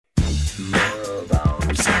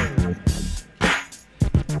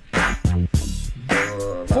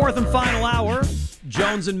Fourth and final hour,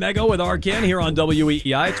 Jones and Mego with Arcand here on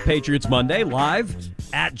WEEI. It's Patriots Monday, live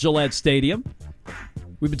at Gillette Stadium.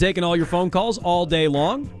 We've been taking all your phone calls all day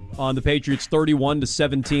long on the Patriots'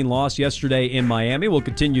 31-17 loss yesterday in Miami. We'll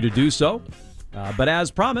continue to do so. But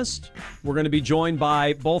as promised, we're going to be joined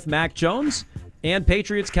by both Mac Jones and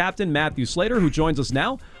Patriots captain Matthew Slater, who joins us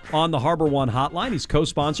now on the Harbor One hotline. He's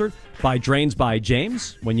co-sponsored by Drains by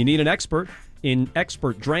James. When you need an expert in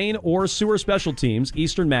expert drain or sewer special teams,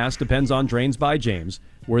 Eastern Mass depends on Drains by James,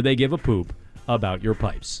 where they give a poop about your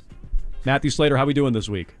pipes. Matthew Slater, how are we doing this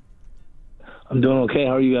week? I'm doing okay.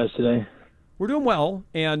 How are you guys today? We're doing well,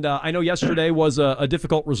 and I know yesterday was a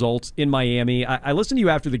difficult result in Miami. I listened to you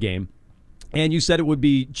after the game, and you said it would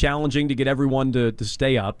be challenging to get everyone to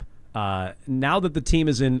stay up. Now that the team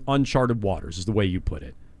is in uncharted waters, is the way you put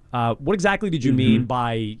it. What exactly did you mean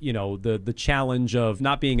by, the challenge of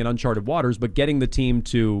not being in uncharted waters, but getting the team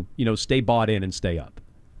to, stay bought in and stay up?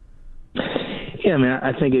 Yeah,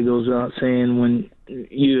 I think it goes without saying when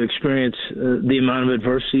you experience the amount of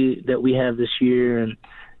adversity that we have this year and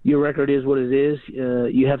your record is what it is,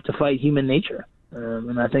 you have to fight human nature.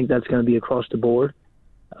 And I think that's going to be across the board.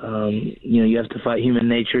 You have to fight human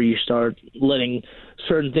nature. You start letting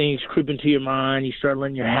certain things creep into your mind. You start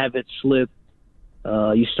letting your habits slip.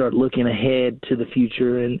 You start looking ahead to the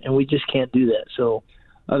future, and we just can't do that. So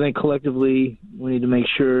I think collectively we need to make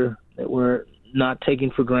sure that we're not taking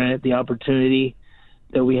for granted the opportunity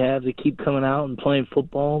that we have to keep coming out and playing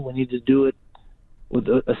football. We need to do it with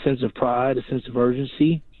a sense of pride, a sense of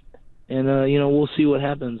urgency, and, we'll see what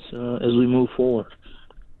happens as we move forward.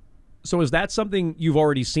 So is that something you've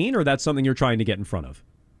already seen, or that's something you're trying to get in front of?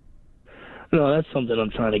 No, that's something I'm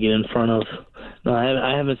trying to get in front of. No,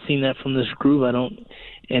 I haven't seen that from this group. I don't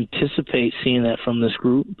anticipate seeing that from this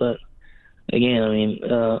group. But, again,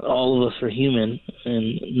 all of us are human,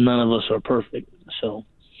 and none of us are perfect. So,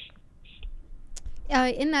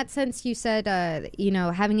 in that sense, you said,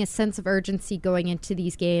 having a sense of urgency going into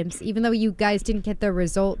these games, even though you guys didn't get the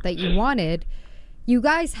result that you wanted, you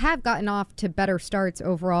guys have gotten off to better starts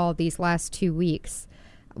overall these last 2 weeks.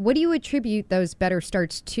 What do you attribute those better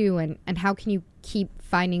starts to, and how can you keep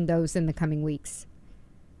finding those in the coming weeks?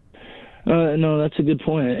 No, that's a good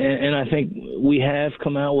point. And I think we have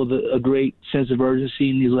come out with a great sense of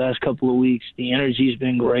urgency in these last couple of weeks. The energy's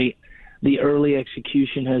been great. The early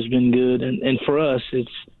execution has been good. And for us,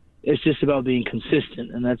 it's just about being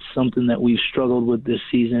consistent. And that's something that we've struggled with this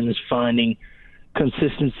season, is finding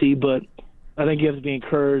consistency. But I think you have to be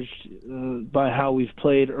encouraged by how we've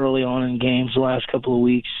played early on in games the last couple of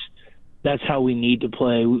weeks. That's how we need to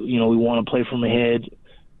play. We want to play from ahead.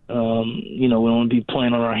 We don't want to be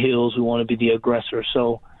playing on our heels. We want to be the aggressor.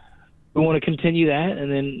 So we want to continue that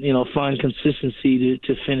and then, find consistency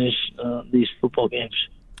to finish these football games.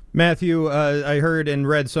 Matthew, I heard and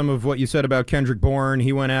read some of what you said about Kendrick Bourne.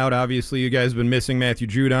 He went out. Obviously, you guys have been missing Matthew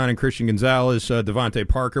Judon and Christian Gonzalez, Devontae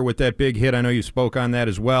Parker with that big hit. I know you spoke on that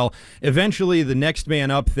as well. Eventually, the next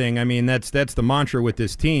man up thing, that's the mantra with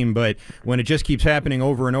this team. But when it just keeps happening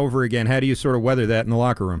over and over again, how do you sort of weather that in the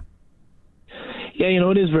locker room? Yeah,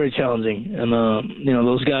 it is very challenging. And,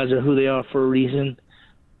 those guys are who they are for a reason.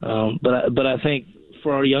 But I think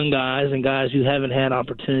for our young guys and guys who haven't had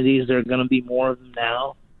opportunities, there are going to be more of them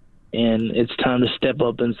now. And it's time to step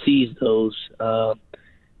up and seize those. I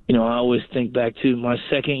always think back to my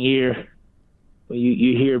second year.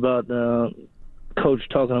 You hear about the coach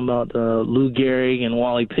talking about Lou Gehrig and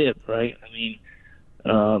Wally Pipp, right?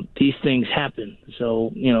 These things happen.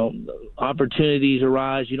 So, opportunities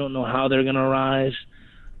arise. You don't know how they're going to arise,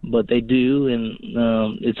 but they do. And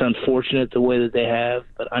it's unfortunate the way that they have.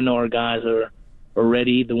 But I know our guys are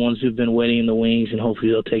ready, the ones who've been waiting in the wings, and hopefully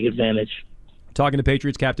they'll take advantage. Talking to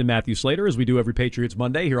Patriots captain Matthew Slater, as we do every Patriots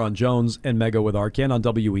Monday here on Jones and Mego with Arcand on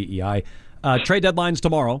WEEI. Trade deadline's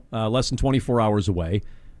tomorrow, less than 24 hours away.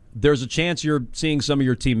 There's a chance you're seeing some of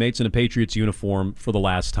your teammates in a Patriots uniform for the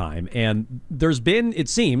last time. And there's been, it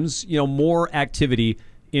seems, more activity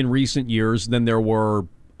in recent years than there were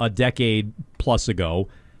a decade plus ago.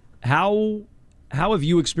 How have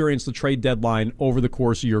you experienced the trade deadline over the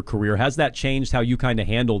course of your career? Has that changed how you kind of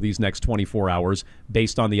handle these next 24 hours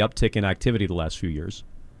based on the uptick in activity the last few years?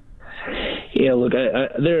 Yeah, look,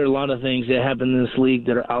 there are a lot of things that happen in this league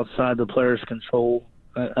that are outside the player's control.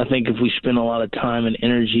 I think if we spend a lot of time and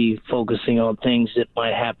energy focusing on things that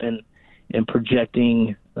might happen and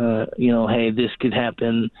projecting, hey, this could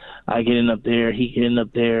happen, I could end up there, he could end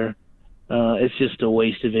up there, it's just a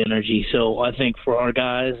waste of energy. So I think for our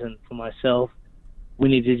guys and for myself, we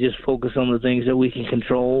need to just focus on the things that we can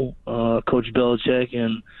control. Coach Belichick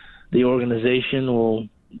and the organization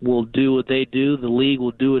will do what they do. The league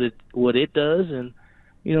will do what it does. And,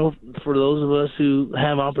 for those of us who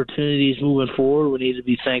have opportunities moving forward, we need to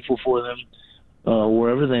be thankful for them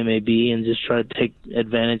wherever they may be and just try to take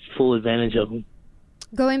full advantage of them.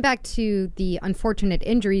 Going back to the unfortunate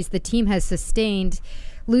injuries the team has sustained,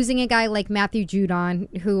 losing a guy like Matthew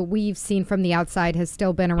Judon, who we've seen from the outside has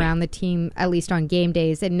still been around the team, at least on game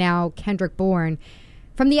days, and now Kendrick Bourne.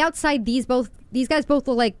 From the outside, these guys both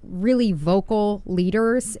look like really vocal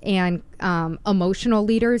leaders and emotional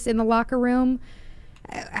leaders in the locker room.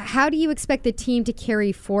 How do you expect the team to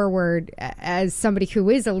carry forward as somebody who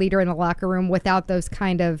is a leader in the locker room without those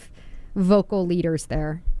kind of vocal leaders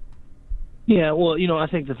there? Yeah, well, I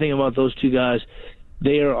think the thing about those two guys,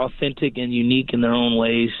 they are authentic and unique in their own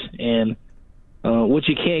ways. And what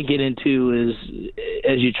you can't get into is,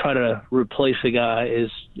 as you try to replace a guy,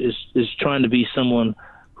 is trying to be someone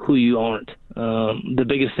who you aren't. The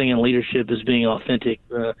biggest thing in leadership is being authentic,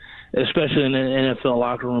 especially in an NFL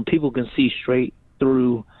locker room. People can see straight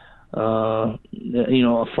through, a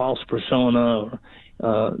false persona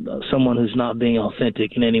or someone who's not being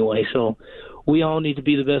authentic in any way. So we all need to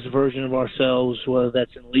be the best version of ourselves, whether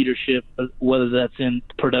that's in leadership, whether that's in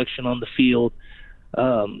production on the field.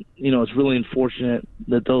 It's really unfortunate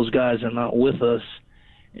that those guys are not with us,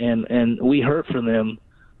 and we hurt for them.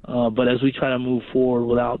 But as we try to move forward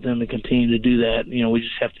without them and continue to do that, we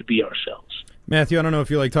just have to be ourselves. Matthew, I don't know if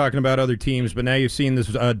you like talking about other teams, but now you've seen this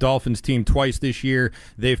Dolphins team twice this year.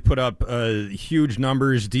 They've put up huge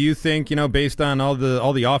numbers. Do you think, based on all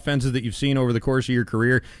the offenses that you've seen over the course of your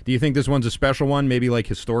career, do you think this one's a special one, maybe like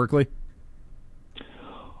historically?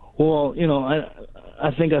 Well,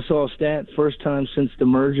 I think I saw a stat first time since the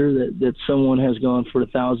merger that someone has gone for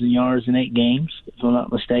 1,000 yards in 8 games, if I'm not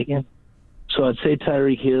mistaken. So I'd say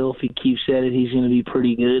Tyreek Hill, if he keeps at it, he's going to be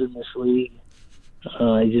pretty good in this league.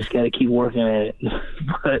 You just got to keep working at it.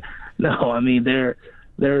 But no, I mean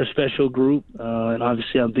they're a special group, and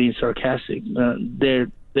obviously I'm being sarcastic.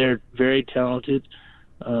 They're very talented,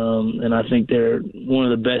 and I think they're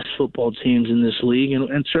one of the best football teams in this league.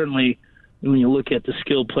 And certainly, when you look at the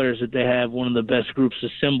skilled players that they have, one of the best groups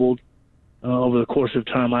assembled over the course of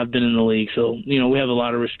time I've been in the league. So we have a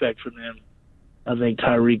lot of respect for them. I think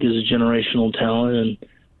Tyreek is a generational talent, and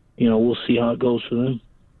we'll see how it goes for them.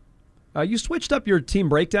 You switched up your team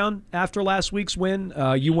breakdown after last week's win.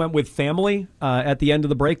 You went with family at the end of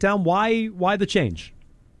the breakdown. Why the change?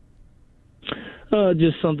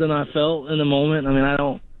 Just something I felt in the moment. I mean,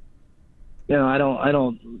 I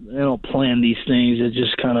don't plan these things. It's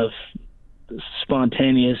just kind of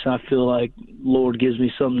spontaneous. I feel like Lord gives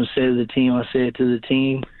me something to say to the team. I say it to the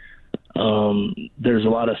team. There's a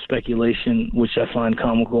lot of speculation, which I find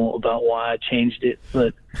comical, about why I changed it,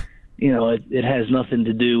 but it has nothing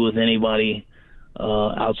to do with anybody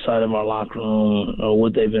outside of our locker room or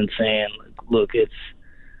what they've been saying. Look,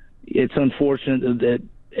 it's unfortunate that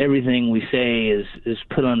everything we say is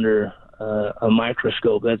put under a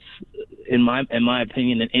microscope. That's, in my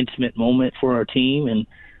opinion, an intimate moment for our team, and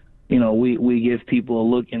we give people a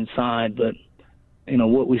look inside. But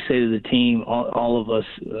what we say to the team, all of us,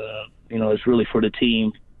 is really for the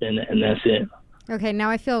team, and that's it. Okay, now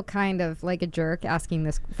I feel kind of like a jerk asking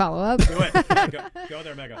this follow-up. Do it. Go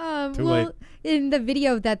there, Mego. Too late. In the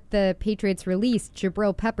video that the Patriots released,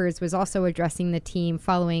 Jabril Peppers was also addressing the team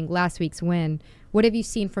following last week's win. What have you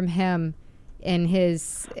seen from him in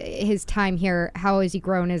his time here? How has he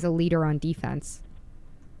grown as a leader on defense?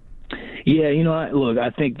 Yeah, I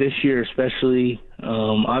think this year especially,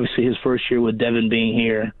 obviously his first year with Devin being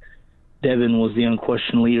here, Devin was the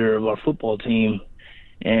unquestioned leader of our football team.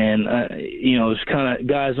 And, it's kind of,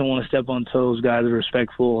 guys don't want to step on toes, guys are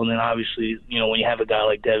respectful. And then obviously, when you have a guy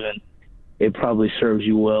like Devin, it probably serves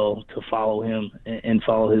you well to follow him and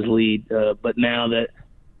follow his lead. But now that,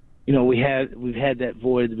 we've had that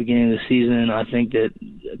void at the beginning of the season, I think that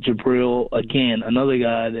Jabril, again, another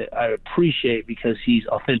guy that I appreciate because he's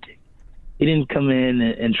authentic. He didn't come in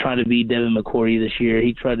and try to be Devin McCourty this year.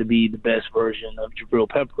 He tried to be the best version of Jabril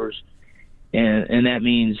Peppers. And that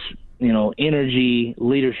means, energy,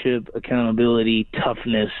 leadership, accountability,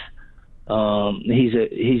 toughness.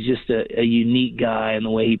 He's just a unique guy in the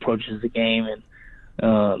way he approaches the game.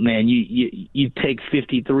 And man, you take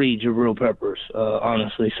 53 Jabril Peppers,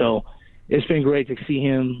 honestly. So it's been great to see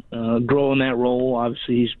him grow in that role.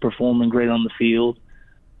 Obviously, he's performing great on the field,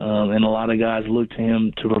 and a lot of guys look to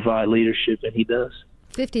him to provide leadership, and he does.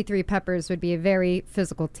 53 Peppers would be a very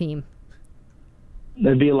physical team.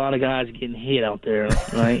 there'd be a lot of guys getting hit out there,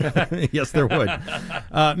 right? Yes, there would.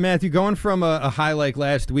 Matthew, going from a high like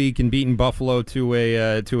last week and beating Buffalo to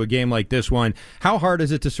a game like this one, how hard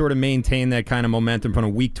is it to sort of maintain that kind of momentum on a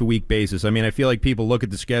week-to-week basis? I mean, I feel like people look at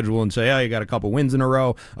the schedule and say, oh, you got a couple wins in a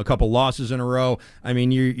row, a couple losses in a row. I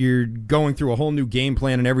mean, you're going through a whole new game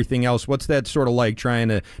plan and everything else. What's that sort of like trying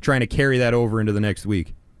to carry that over into the next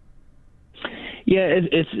week? Yeah,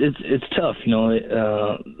 it's tough.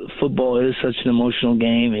 Football is such an emotional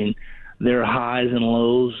game, and there are highs and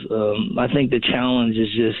lows. I think the challenge is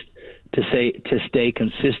just to stay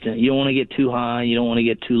consistent. You don't want to get too high, you don't want to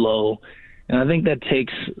get too low, and I think that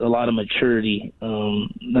takes a lot of maturity.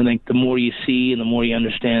 I think the more you see and the more you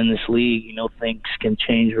understand this league, things can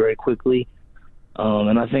change very quickly.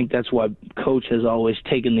 And I think that's why Coach has always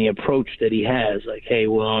taken the approach that he has, like, hey,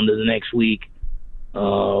 we're on to the next week.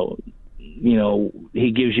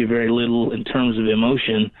 He gives you very little in terms of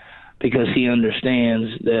emotion because he understands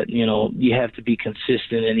that, you have to be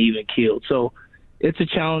consistent and even keeled. So it's a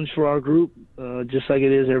challenge for our group, just like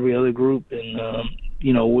it is every other group. And,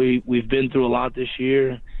 we've been through a lot this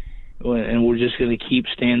year, and we're just going to keep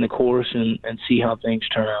staying the course and see how things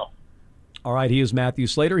turn out. All right, he is Matthew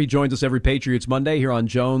Slater. He joins us every Patriots Monday here on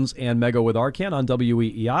Jones and Mego with Arcand on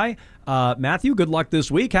WEEI. Matthew, good luck this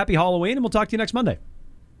week. Happy Halloween, and we'll talk to you next Monday.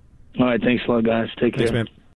 All right, thanks a lot, guys. Take care. Thanks, man.